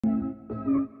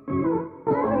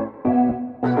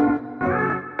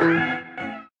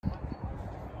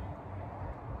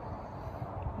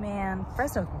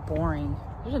Fresno's boring.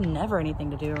 There's never anything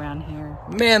to do around here.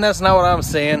 Man, that's not what I'm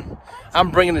saying.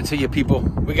 I'm bringing it to you, people.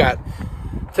 We got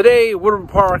today Woodward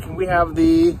Park, and we have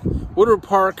the Woodward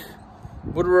Park,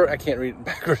 I can't read it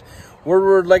backwards,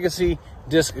 Woodward Legacy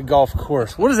Disc Golf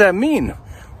Course. What does that mean?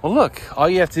 Well, look, all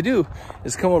you have to do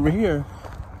is come over here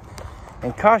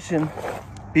and caution,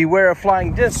 beware of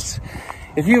flying discs.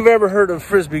 If you've ever heard of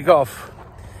frisbee golf,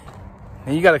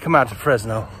 and you got to come out to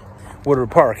Fresno Woodward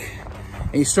Park,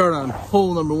 and you start on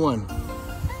hole number 1.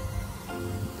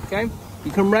 Okay,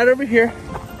 you come right over here.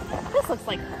 This looks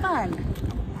like fun.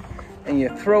 And you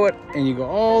throw it, and you go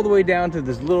all the way down to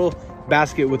this little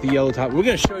basket with the yellow top. We're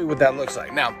going to show you what that looks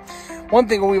like. Now, one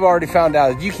thing we've already found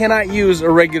out is you cannot use a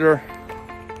regular,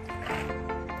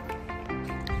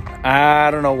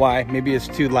 I don't know why, maybe it's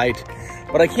too light,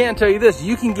 but I can tell you this,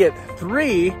 you can get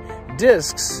 3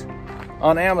 discs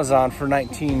on Amazon for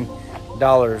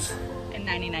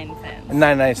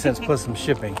 $19.99 plus some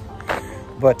shipping.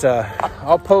 But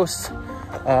I'll post,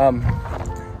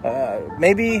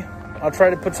 maybe I'll try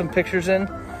to put some pictures in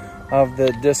of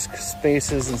the disc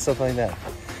spaces and stuff like that.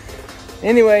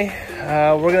 Anyway,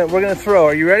 we're gonna throw.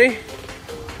 Are you ready?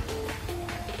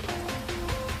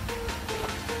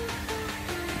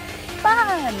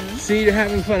 Fun. See, you're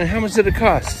having fun. And how much did it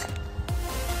cost?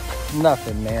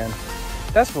 Nothing, man.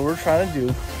 That's what we're trying to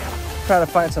do. Trying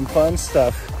to find some fun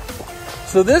stuff.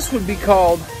 So this would be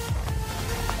called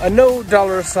a no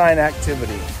dollar sign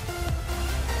activity.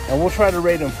 And we'll try to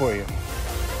rate them for you.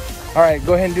 All right,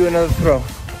 go ahead and do another throw.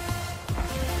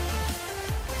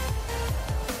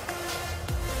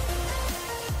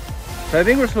 So I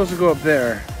think we're supposed to go up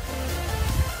there.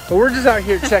 But we're just out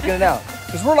here checking it out.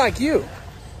 Because we're like you.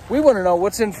 We want to know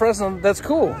what's in Fresno that's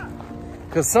cool.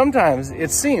 Because sometimes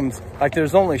it seems like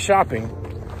there's only shopping.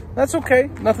 That's okay.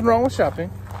 Nothing wrong with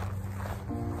shopping.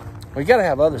 Well, you got to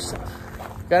have other stuff.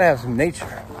 You got to have some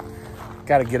nature.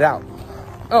 Got to get out.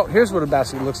 Oh, here's what a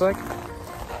basket looks like.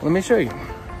 Let me show you.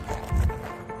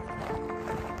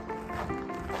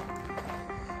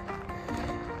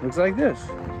 Looks like this.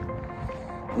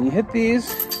 And you hit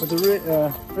these with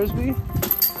the frisbee,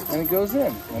 and it goes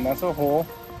in. And that's a hole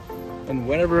in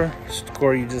whatever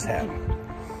score you just had.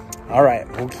 All right,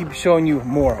 we'll keep showing you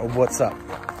more of what's up.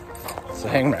 So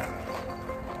hang around.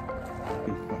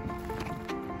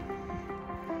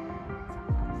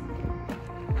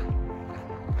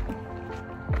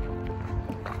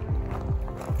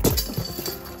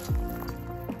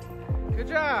 Good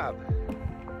job.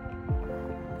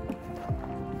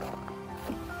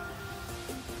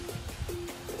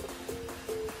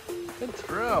 Good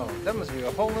throw. That must be a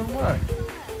hole in one.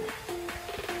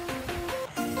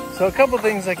 So a couple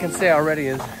things I can say already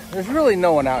is there's really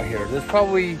no one out here. There's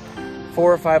probably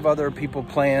 4 or 5 other people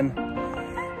playing.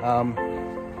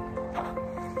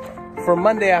 For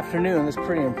Monday afternoon, it's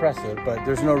pretty impressive, but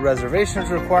there's no reservations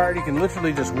required. You can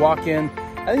literally just walk in.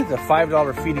 I think it's a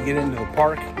 $5 fee to get into the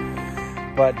park,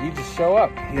 but you just show up.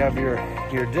 You have your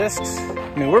discs.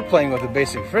 I mean, we're playing with a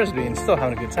basic frisbee and still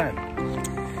having a good time.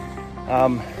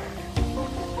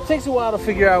 It takes a while to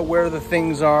figure out where the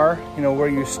things are, you know, where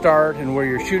you start and where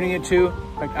you're shooting it to.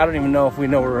 Like, I don't even know if we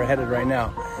know where we're headed right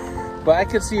now. But I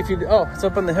could see if you, oh, it's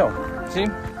up on the hill. See?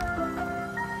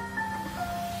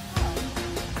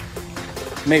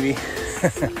 Maybe.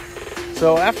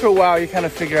 So after a while, you kind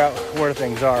of figure out where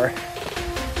things are.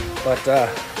 But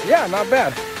yeah, not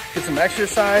bad. Get some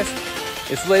exercise.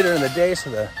 It's later in the day, so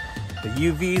the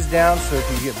UV's down, so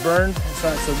if you get burned, it's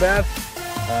not so bad.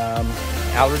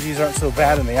 Allergies aren't so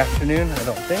bad in the afternoon, I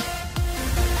don't think.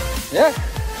 Yeah.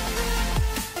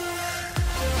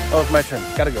 Oh, it's my turn.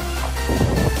 Gotta go.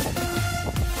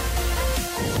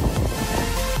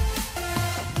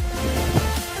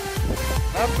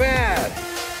 Not bad.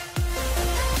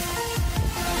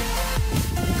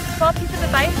 Well, piece of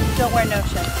advice, don't wear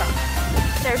no-show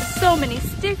socks. There's so many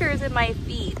stickers in my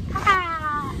feet.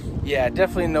 Yeah,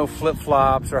 definitely no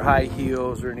flip-flops or high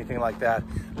heels or anything like that.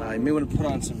 You may want to put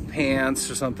on some pants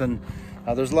or something.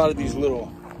 There's a lot of these little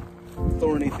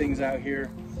thorny things out here.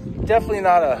 Definitely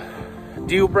not a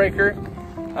deal breaker.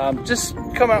 Just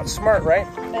come out smart, right?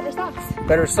 Better socks.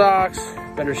 Better socks,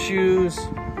 better shoes,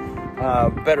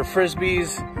 better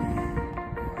frisbees.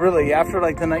 Really, after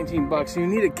like the 19 bucks, you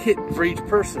need a kit for each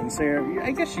person. So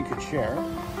I guess you could share.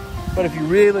 But if you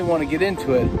really want to get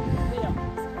into it,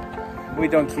 we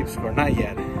don't keep score, not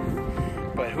yet.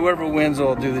 But whoever wins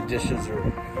will do the dishes or,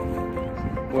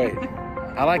 wait,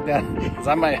 I like that, because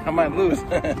I might lose.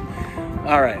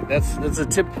 All right, that's a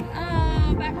tip.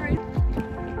 Backwards.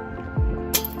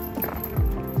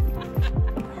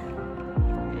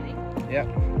 Yep.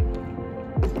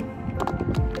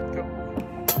 Go.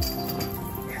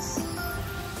 Yes.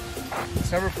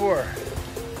 Number 4.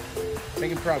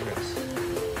 Making progress.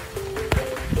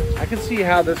 I can see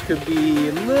how this could be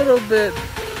a little bit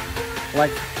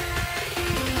like,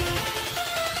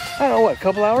 I don't know, what, a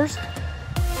couple hours?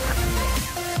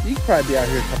 You could probably be out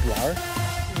here a couple hours.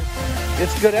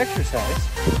 It's good exercise.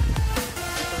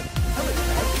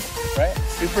 Right?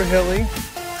 Super hilly.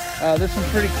 There's some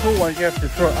pretty cool ones you have to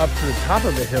throw up to the top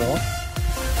of the hill.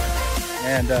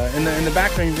 And in the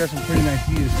background, you've got some pretty nice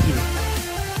views too.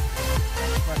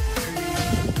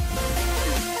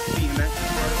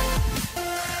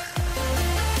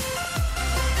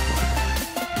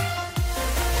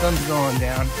 Sun's going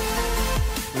down.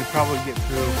 We probably get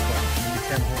through maybe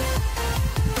 10 holes.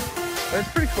 But it's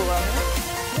pretty cool out here.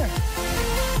 Yeah.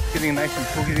 Getting nice and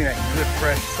cool, getting that good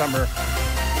fresh summer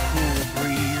cool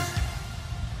breeze.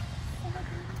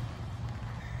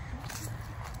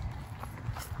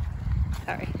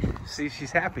 Sorry. See,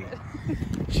 she's happy.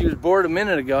 She was bored a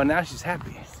minute ago, and now she's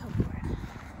happy. So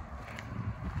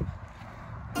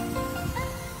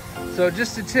bored. So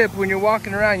just a tip, when you're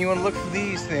walking around, you want to look for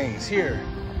these things here.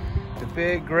 The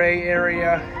big gray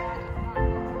area.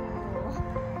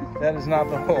 That is not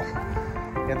the hole.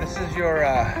 Yeah, this is your,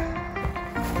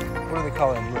 what do they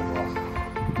call it in Louisville?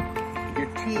 Your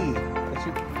tea. That's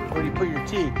where you put your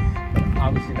tea. But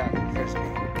obviously not in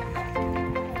Frisbee.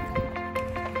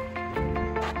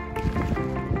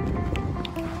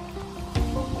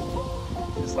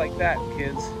 Just like that,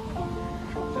 kids.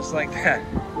 Just like that.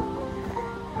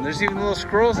 And there's even little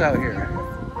squirrels out here.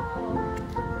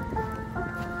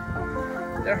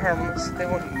 They're harmless. They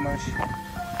won't eat much.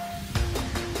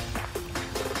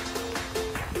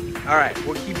 All right,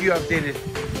 we'll keep you updated.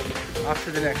 Off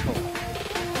to the next hole.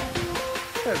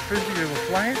 That frisbee that was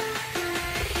flying.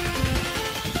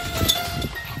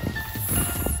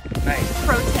 Nice.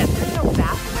 Pro tip: there's no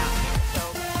bathroom out here, so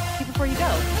keep before you go.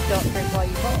 Don't drink while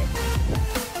you play.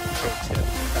 Pro tip.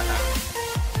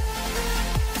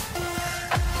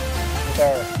 With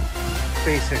our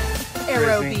basic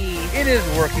Aerobee. It is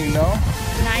working though.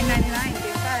 $9.99,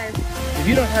 day 5. If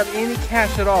you don't have any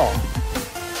cash at all,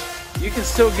 you can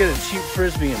still get a cheap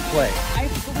frisbee and play. I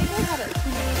believe they had it at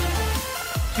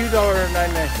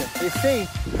 $2.99. They say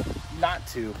not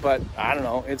to, but I don't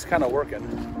know. It's kind of working.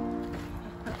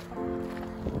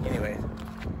 Anyway,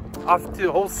 off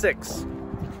to hole 6.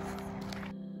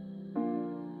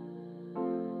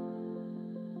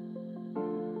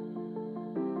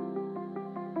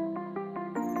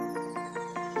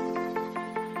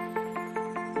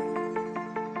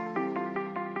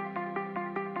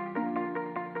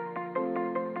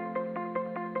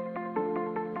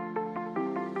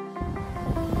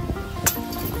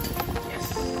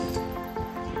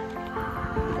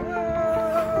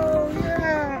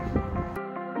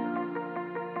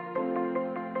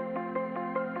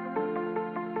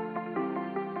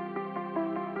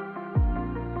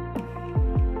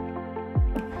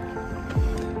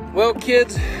 Well,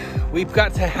 kids, we've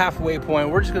got to halfway point.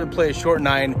 We're just gonna play a short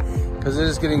 9 because it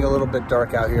is getting a little bit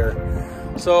dark out here.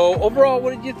 So overall,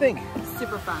 what did you think?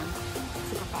 Super fun.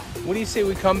 Super fun. What do you say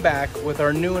we come back with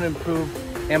our new and improved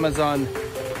Amazon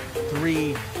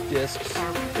 3 discs?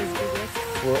 Our frisbee discs.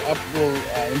 We'll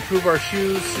improve our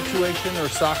shoes situation or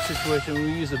sock situation.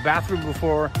 We used the bathroom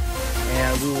before,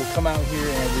 and we will come out here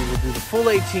and we will do the full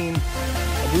 18.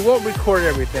 We won't record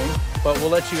everything, but we'll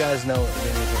let you guys know if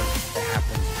anything that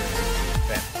happens during the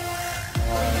event.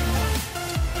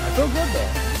 I feel good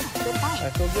though. I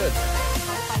feel good. I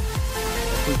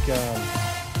think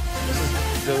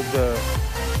this is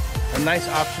a nice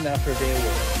option after a day of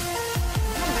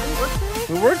work.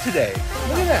 We worked today.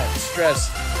 Look at that. Stress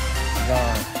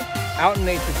gone. Out in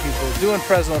nature, people, doing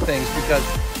Fresno things, because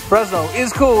Fresno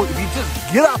is cool if you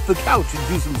just get off the couch and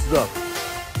do some stuff.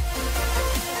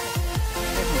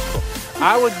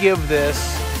 I would give this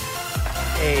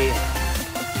a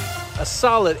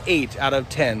solid 8 out of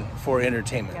 10 for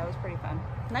entertainment. Yeah, it was pretty fun.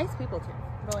 Nice people too.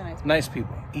 Really nice people. Nice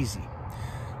people. Easy.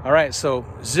 All right, so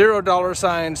 $0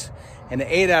 signs and an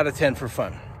 8 out of 10 for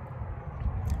fun.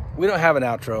 We don't have an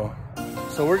outro,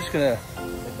 so we're just gonna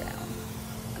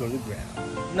go to the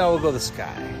ground. No, we'll go to the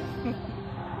sky.